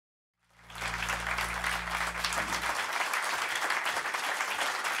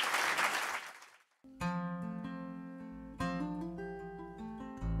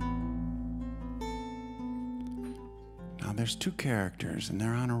Now there's two characters and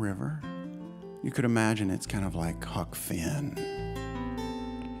they're on a river. You could imagine it's kind of like Huck Finn.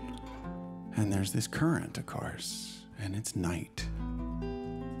 And there's this current, of course, and it's night.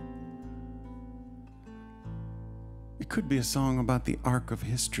 It could be a song about the arc of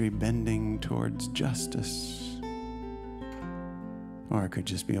history bending towards justice. Or it could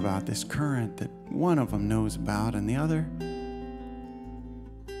just be about this current that one of them knows about and the other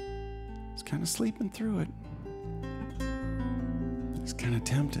is kind of sleeping through it. He's kind of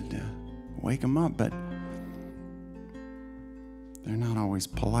tempted to wake them up, but they're not always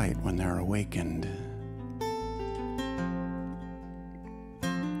polite when they're awakened.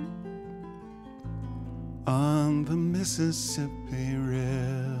 On the Mississippi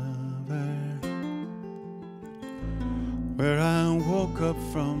River, where I woke up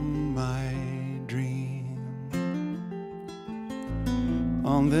from my dream,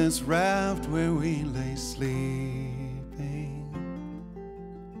 on this raft where we lay sleeping,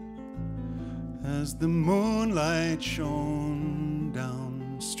 as the moonlight shone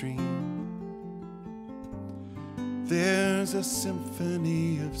downstream, there's a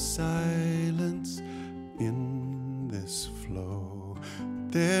symphony of silence in this flow.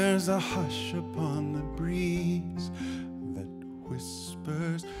 There's a hush upon the breeze that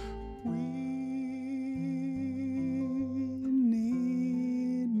whispers, we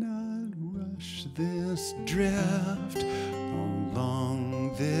need not rush this drift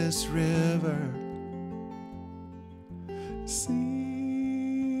along this river. See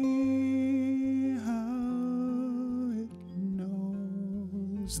how it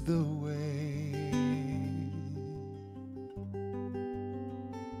knows the way.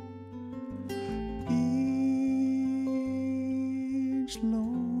 Each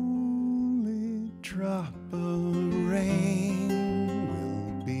lonely drop of rain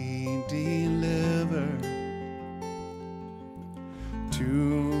will be delivered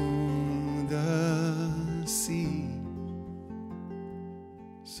to the sea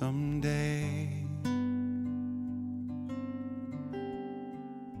someday.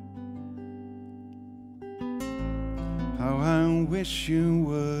 How I wish you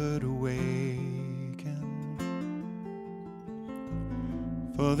would awaken,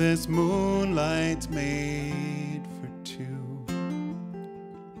 for this moonlight's made for two.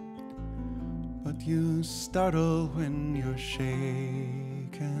 But you startle when you're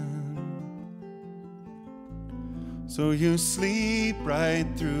shaken, so you sleep right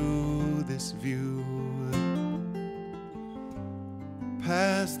through this view,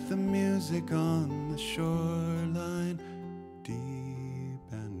 past the music on the shoreline,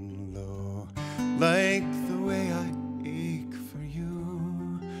 deep and low, like the way I ache for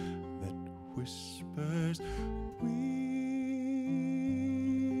you, that whispers, we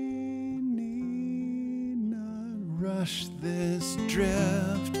need not rush this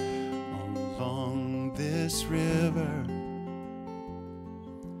drift along this river.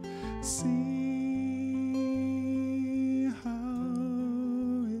 See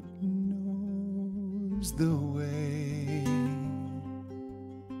how it knows the way.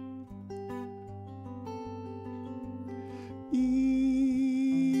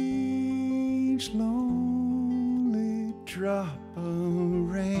 Each lonely drop of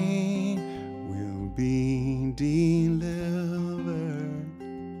rain will be delivered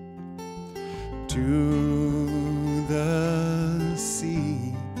to the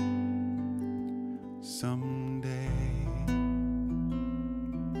sea someday.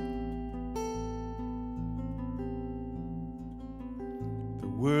 The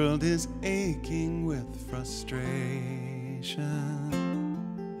world is aching with frustration,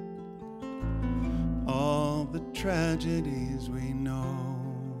 all the tragedies we know,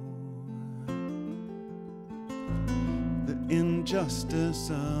 the injustice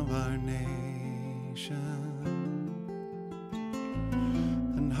of our nation,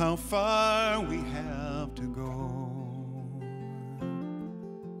 and how far we have to go.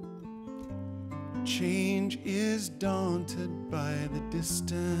 Change is daunted by the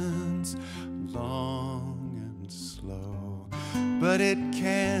distance, long and slow, but it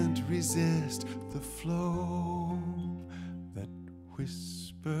can't resist the flow that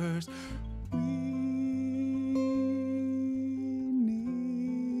whispers, we need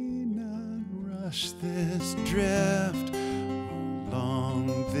not rush this drift along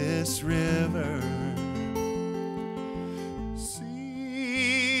this river. See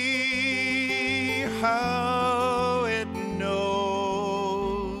how it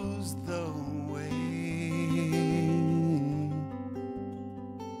knows the way.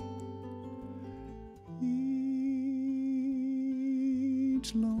 Each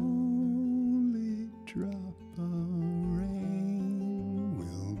lonely drop of rain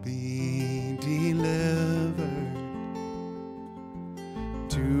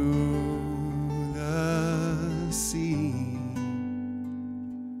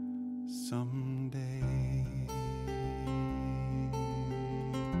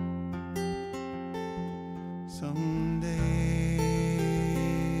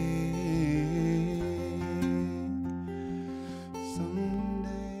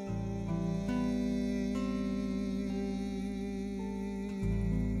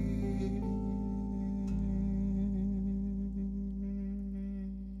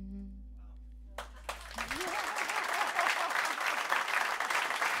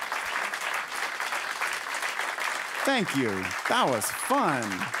Thank you. That was fun.